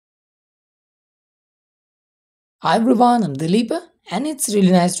Hi everyone, I'm Dileep and it's really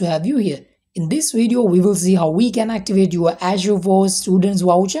nice to have you here. In this video, we will see how we can activate your Azure for Students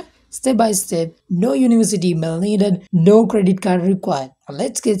voucher step by step. No university email needed, no credit card required. Now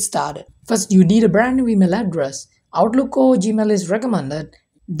let's get started. First, you need a brand new email address. Outlook or Gmail is recommended.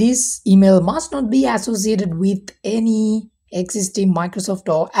 This email must not be associated with any existing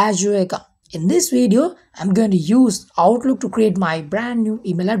Microsoft or Azure account. In this video, I'm going to use Outlook to create my brand new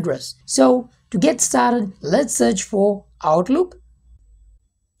email address. So to get started, let's search for Outlook.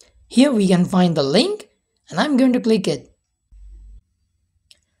 Here we can find the link and I'm going to click it.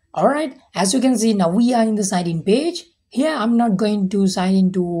 Alright, as you can see, now we are in the sign in page. Here I'm not going to sign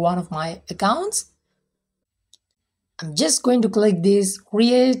into one of my accounts. I'm just going to click this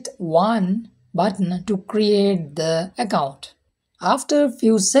create one button to create the account. After a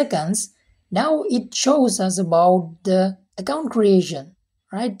few seconds, now it shows us about the account creation,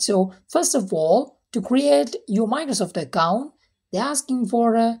 right? So first of all, to create your Microsoft account, they're asking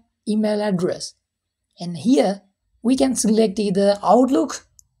for an email address. And here we can select either Outlook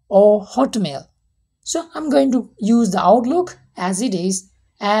or Hotmail. So I'm going to use the Outlook as it is,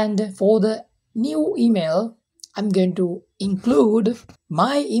 and for the new email, I'm going to include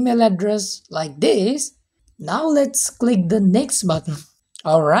my email address like this. Now let's click the next button.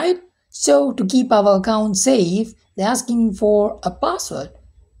 Alright, so to keep our account safe, they're asking for a password.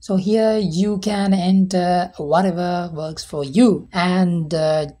 So here you can enter whatever works for you, and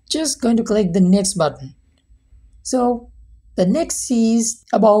just going to click the next button. So the next is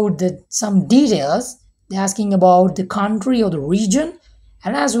about some details. They're asking about the country or the region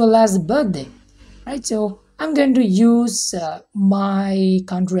and as well as the birthday, right? So I'm going to use my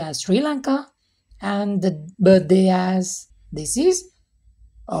country as Sri Lanka and the birthday as this is.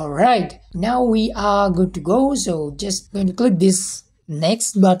 Alright, now we are good to go. So just going to click this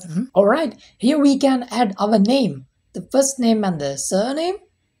next button. Alright, here we can add our name, the first name and the surname.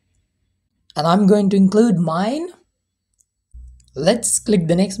 And I'm going to include mine. Let's click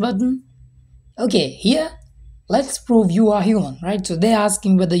the next button. Okay, here, let's prove you are human, right? So they're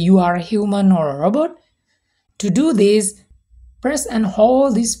asking whether you are a human or a robot. To do this, press and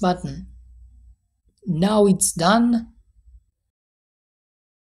hold this button. Now it's done.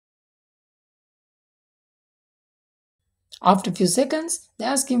 After a few seconds, they're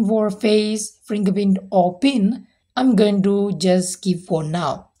asking for a face, fingerprint or pin. I'm going to just skip for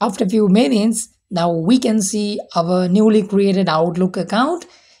now. After a few minutes, now we can see our newly created Outlook account.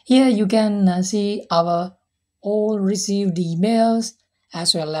 Here you can see our all received emails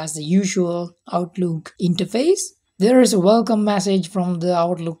as well as the usual Outlook interface. There is a welcome message from the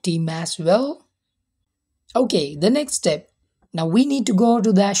Outlook team as well. Okay, the next step. Now we need to go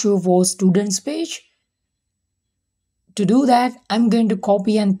to the Azure for Students page. To do that, I'm going to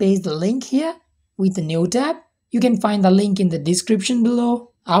copy and paste the link here with the new tab. You can find the link in the description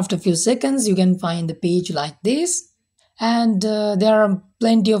below. After a few seconds, you can find the page like this. And there are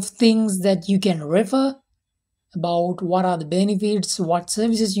plenty of things that you can refer about what are the benefits, what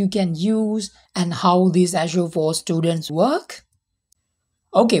services you can use, and how this Azure for Students work.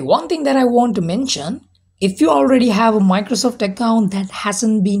 Okay, one thing that I want to mention, if you already have a Microsoft account that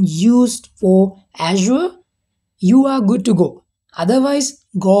hasn't been used for Azure, you are good to go. Otherwise,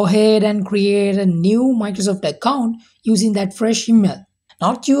 go ahead and create a new Microsoft account using that fresh email,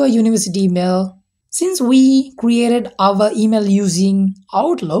 not your university email. Since we created our email using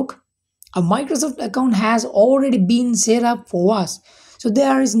Outlook, a Microsoft account has already been set up for us. So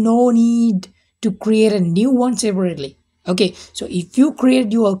there is no need to create a new one separately. Okay, so if you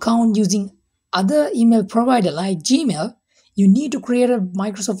create your account using other email provider like Gmail, you need to create a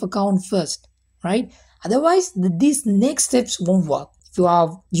Microsoft account first, right? Otherwise, these next steps won't work. If you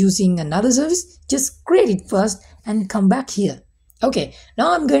are using another service, just create it first and come back here. Okay,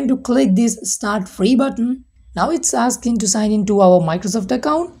 now I'm going to click this Start Free button. Now it's asking to sign into our Microsoft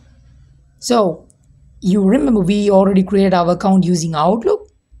account. So, you remember we already created our account using Outlook.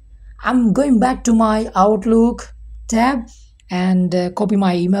 I'm going back to my Outlook tab and copy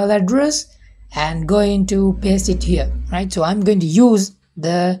my email address and going to paste it here, right? So I'm going to use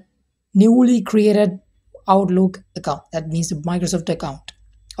the newly created Outlook account, that means the Microsoft account.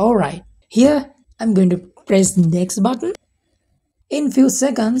 Alright, here I'm going to press next button. In few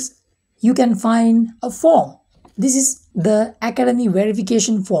seconds, you can find a form. This is the academy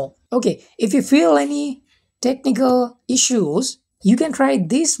verification form. Okay, if you feel any technical issues, you can try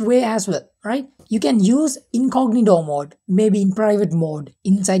this way as well, right? You can use incognito mode, maybe in private mode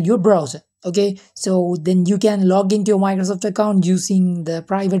inside your browser. Okay, so then you can log into your Microsoft account using the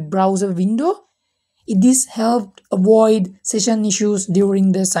private browser window. This helped avoid session issues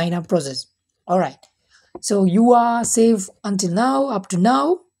during the sign up process. Alright, So you are safe until now, up to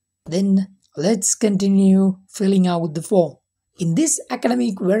now. Then let's continue filling out the form. In this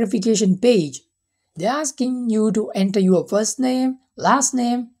academic verification page, they're asking you to enter your first name, last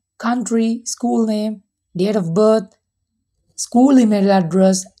name, country, school name, date of birth, school email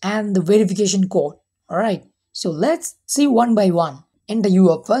address, and the verification code. Alright, so let's see one by one. Enter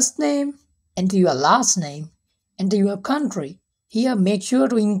your first name, enter your last name, enter your country. Here, make sure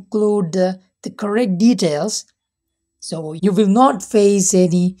to include the correct details so you will not face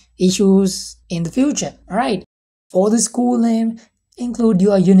any issues in the future. Alright, for the school name, include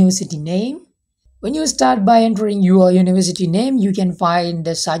your university name. When you start by entering your university name, you can find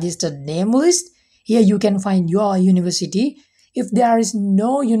the suggested name list. Here you can find your university. If there is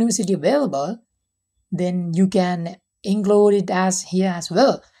no university available, then you can include it as here as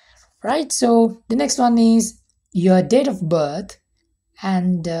well. Right, so the next one is your date of birth,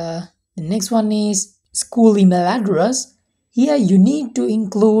 and the next one is school email address. Here you need to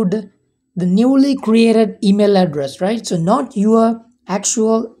include the newly created email address, right? So not your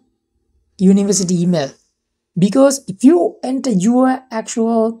actual university email, because if you enter your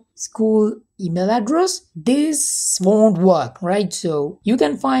actual school email address, this won't work, right? So you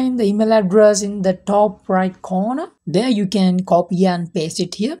can find the email address in the top right corner. There you can copy and paste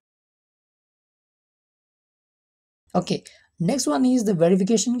it here. Okay, next one is the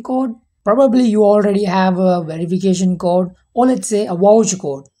verification code. Probably you already have a verification code, or let's say a voucher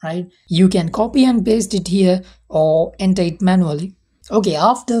code, right? You can copy and paste it here or enter it manually. Okay,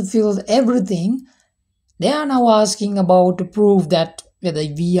 after filled everything, they are now asking about to prove that whether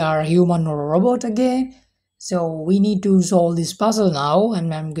we are human or a robot again. So we need to solve this puzzle now,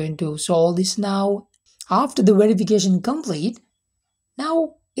 and I'm going to solve this now. After the verification complete,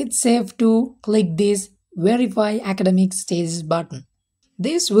 now it's safe to click this verify academic status button.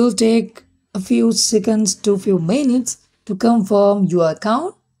 This will take a few seconds to few minutes to confirm your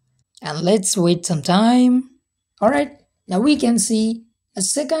account, and let's wait some time. Alright, now we can see a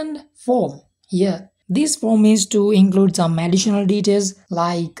second form here. This form is to include some additional details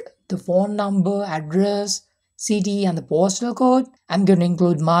like the phone number, address, city, and the postal code. I'm going to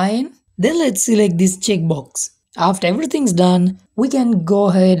include mine. Then let's select this checkbox. After everything's done, we can go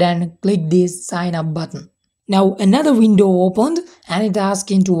ahead and click this sign up button. Now another window opened and it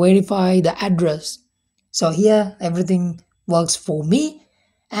asking to verify the address. So here everything works for me,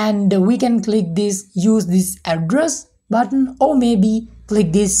 and we can click this use this address button, or maybe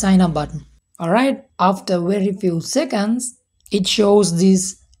click this sign up button. Alright, after very few seconds, it shows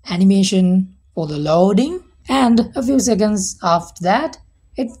this animation for the loading, and a few seconds after that,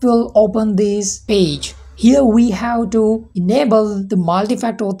 it will open this page. Here we have to enable the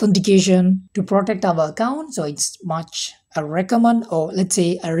multi-factor authentication to protect our account, so it's much a recommend, or let's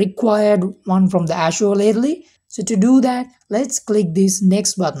say a required one from the Azure lately. So to do that, let's click this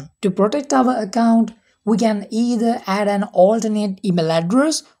next button. To protect our account, we can either add an alternate email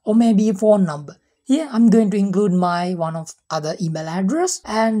address or maybe a phone number. Here I'm going to include my one of other email address,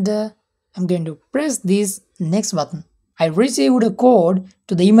 and I'm going to press this next button. I received a code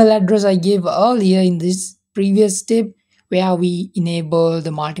to the email address I gave earlier in this previous step where we enable the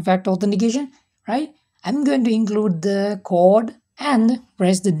multi-factor authentication, right? I'm going to include the code and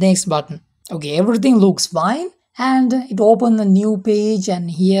press the next button. Okay, everything looks fine, and it opens a new page, and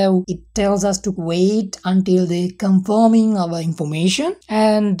here it tells us to wait until they confirming our information,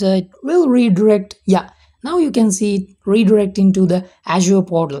 and it will redirect. Yeah, now you can see it redirect into the Azure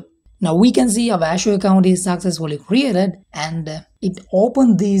portal. Now we can see our Azure account is successfully created, and it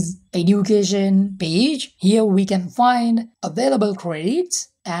opened this education page. Here we can find available credits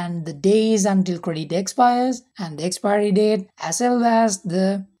and the days until credit expires and the expiry date, as well as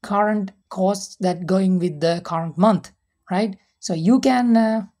the current costs that going with the current month, right? So you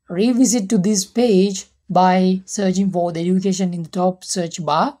can revisit to this page by searching for the education in the top search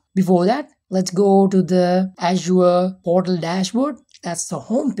bar. Before that, let's go to the Azure portal dashboard. That's the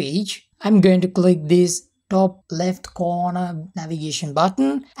home page. I'm going to click this top left corner navigation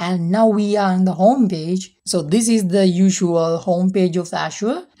button, and now we are on the home page. So this is the usual home page of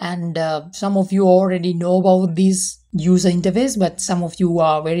Azure, and some of you already know about this user interface, but some of you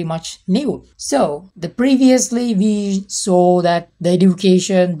are very much new. So the previously we saw that the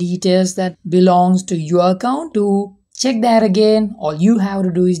education details that belongs to your account. To check that again, all you have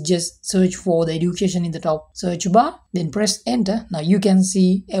to do is just search for the education in the top search bar, then press enter. Now you can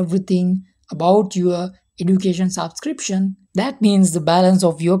see everything about your education subscription. That means the balance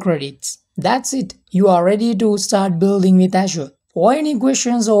of your credits. That's it. You are ready to start building with Azure. For any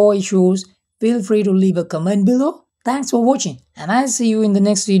questions or issues, feel free to leave a comment below. Thanks for watching, and I'll see you in the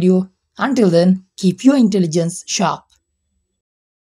next video. Until then, keep your intelligence sharp.